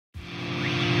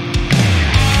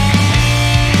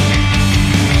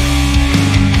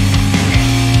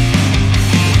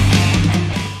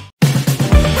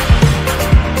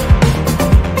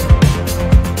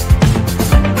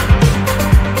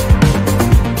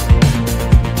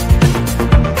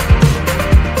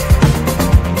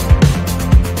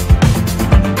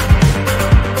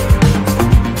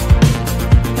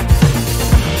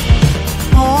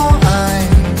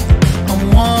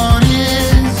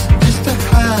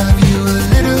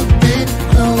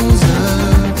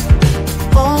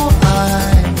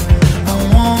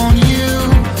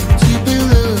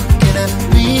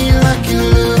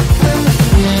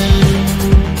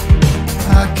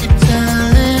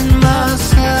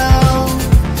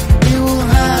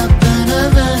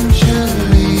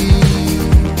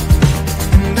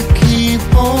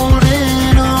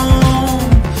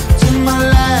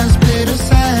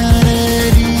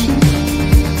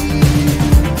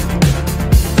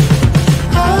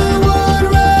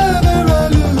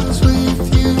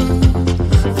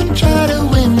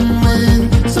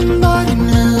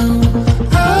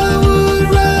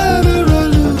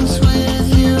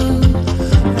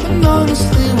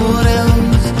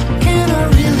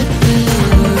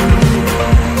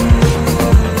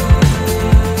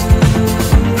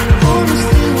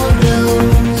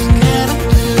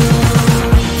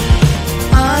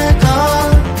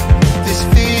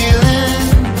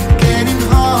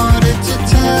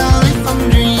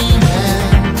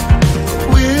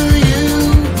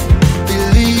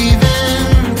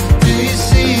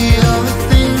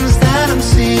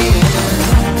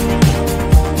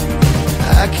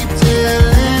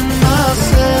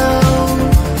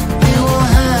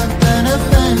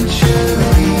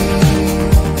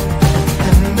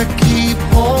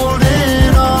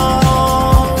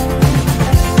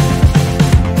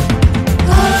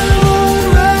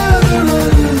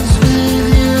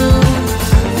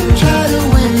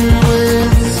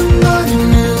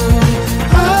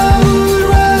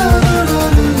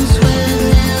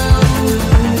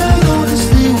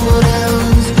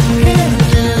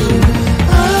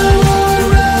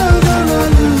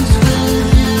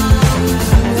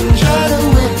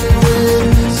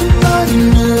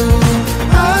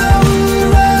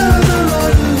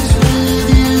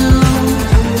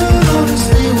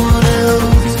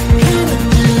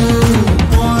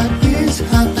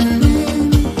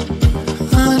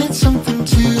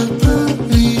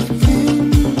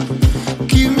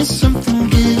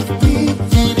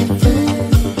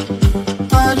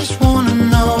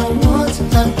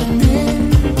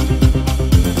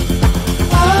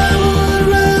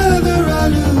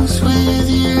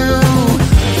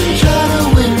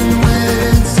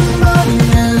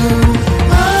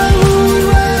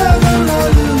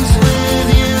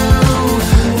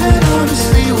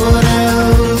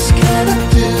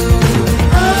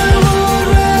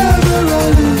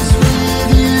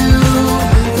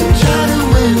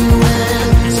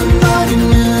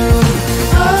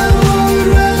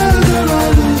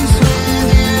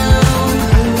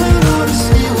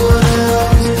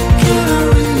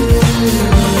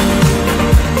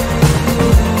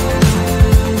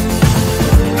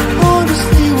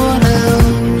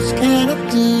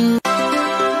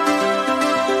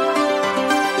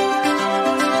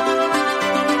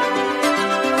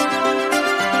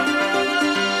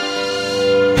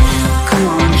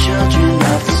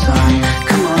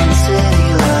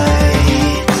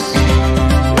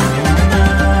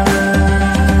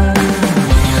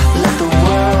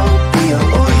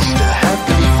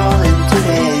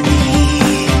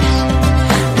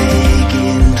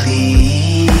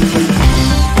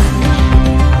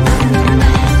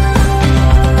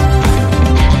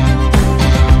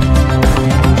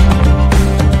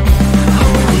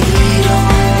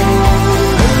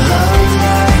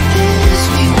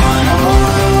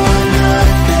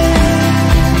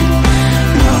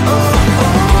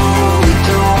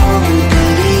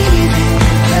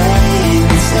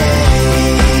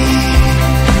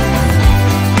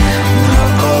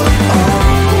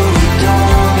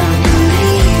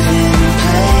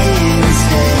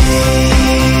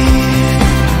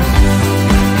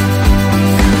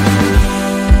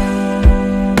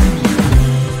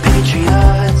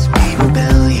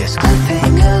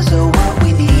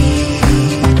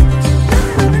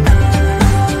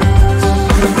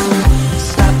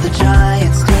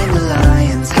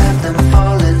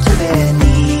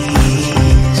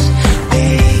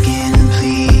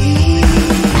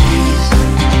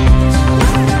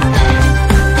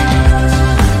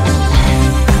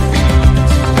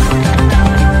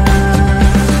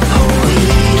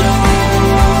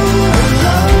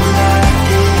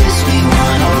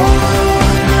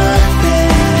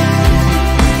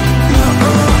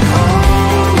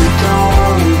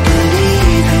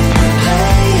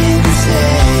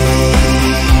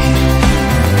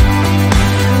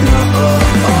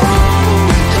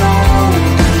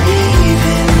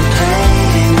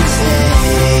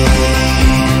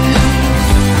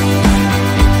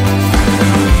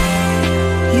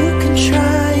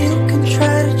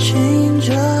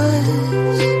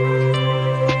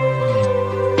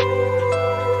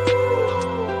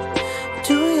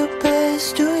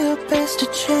best to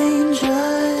change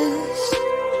us.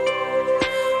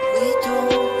 We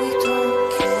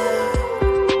don't care.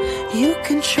 You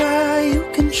can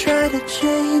try to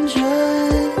change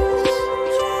us.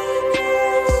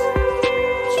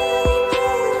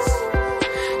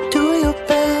 Do your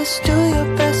best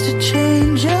to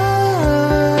change us.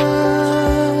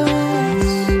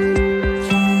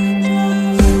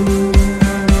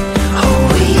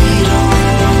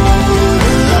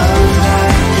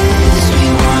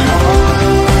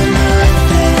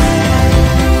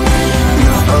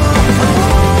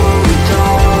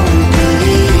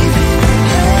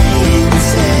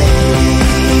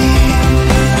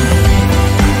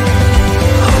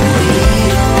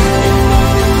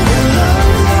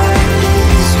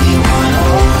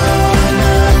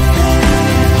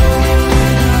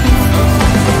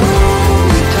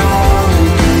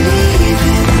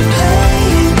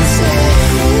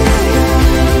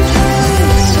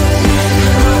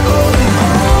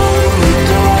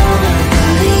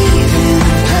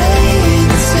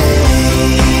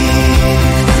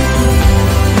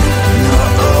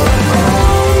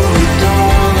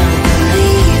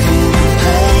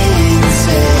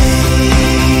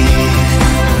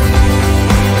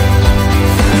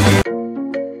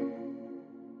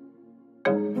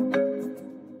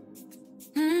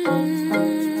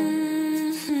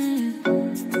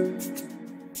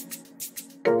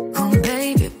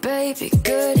 Baby,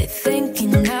 good at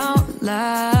thinking out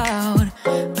loud,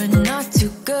 but not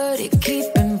too good at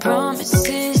keeping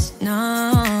promises,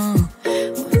 no.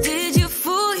 Did you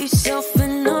fool yourself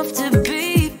enough to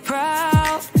be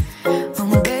proud?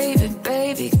 Oh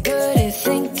baby, good at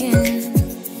thinking.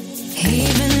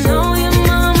 Even though your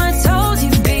mama told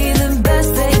you be the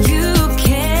best that you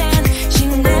can, she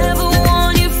never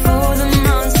warned you for the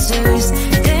monsters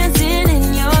dancing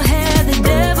in your head, the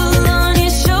devil on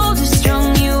your shoulder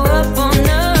strung you up on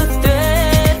a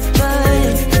thread.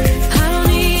 But I don't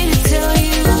need to tell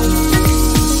you,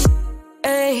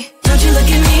 hey, don't you look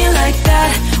at me like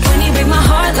that when you break my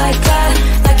heart like that,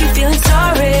 like you're feeling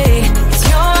sorry. It's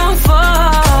your own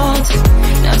fault,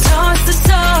 now toss the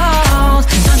salt.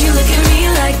 Don't you look at me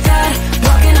like that,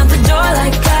 walking out the door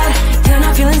like that, you're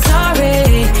not feeling sorry.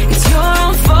 It's your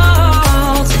own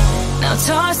fault, now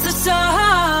toss the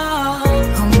salt.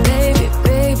 Oh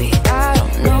baby, I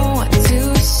don't know what to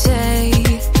say.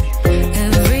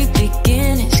 Every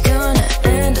beginning's gonna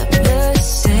end up the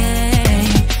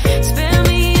same. Spare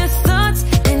me your thoughts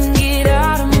and get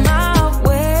out of my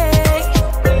way.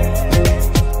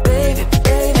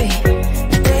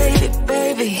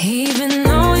 Baby, even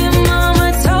though your mama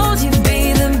told you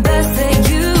be the best that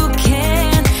you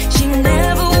can, she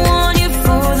never warned you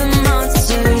for the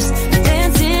monsters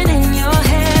dancing in your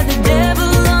head, the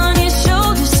devil on your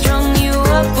shoulder strung you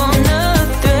up on a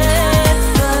thread.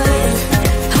 But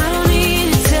I don't need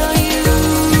to tell you,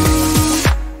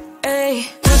 hey,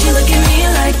 don't you look at me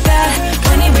like that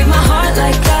when you break my heart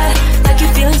like that, like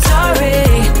you're feeling sorry.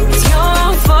 It's your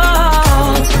own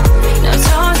fault, now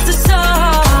toss the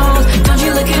salt. Don't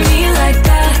you look at me like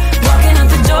that, walking out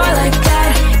the door like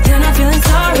that, you're not feeling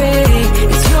sorry.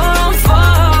 It's your own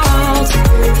fault,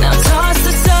 now toss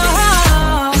the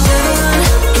salt.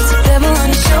 It's a devil on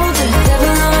your shoulder,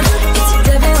 devil on, it's a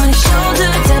devil on your shoulder,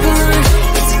 devil on,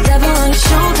 it's a devil on your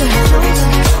shoulder.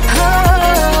 Oh,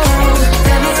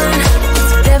 devil on,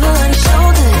 it's a devil on your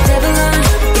shoulder, devil on,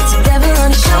 it's a devil on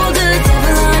your shoulder,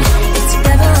 devil on, it's a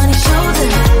devil on your shoulder,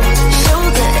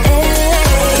 shoulder.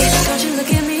 Hey, don't you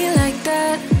look at me like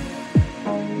that,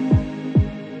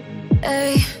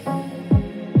 hey,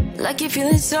 like you're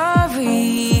feeling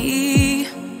sorry.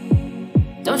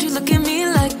 Don't you look at me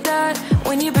like that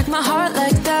when you break my heart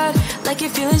like that, like you're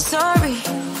feeling sorry,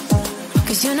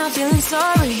 'cause you're not feeling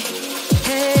sorry.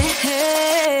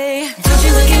 Hey, don't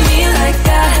you look at me like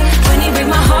that when you break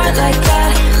my heart like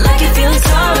that, like you're feeling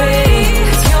sorry.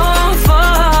 It's your own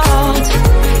fault,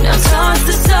 now toss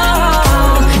the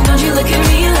salt. Don't you look at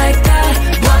me like that,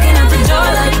 walking out the door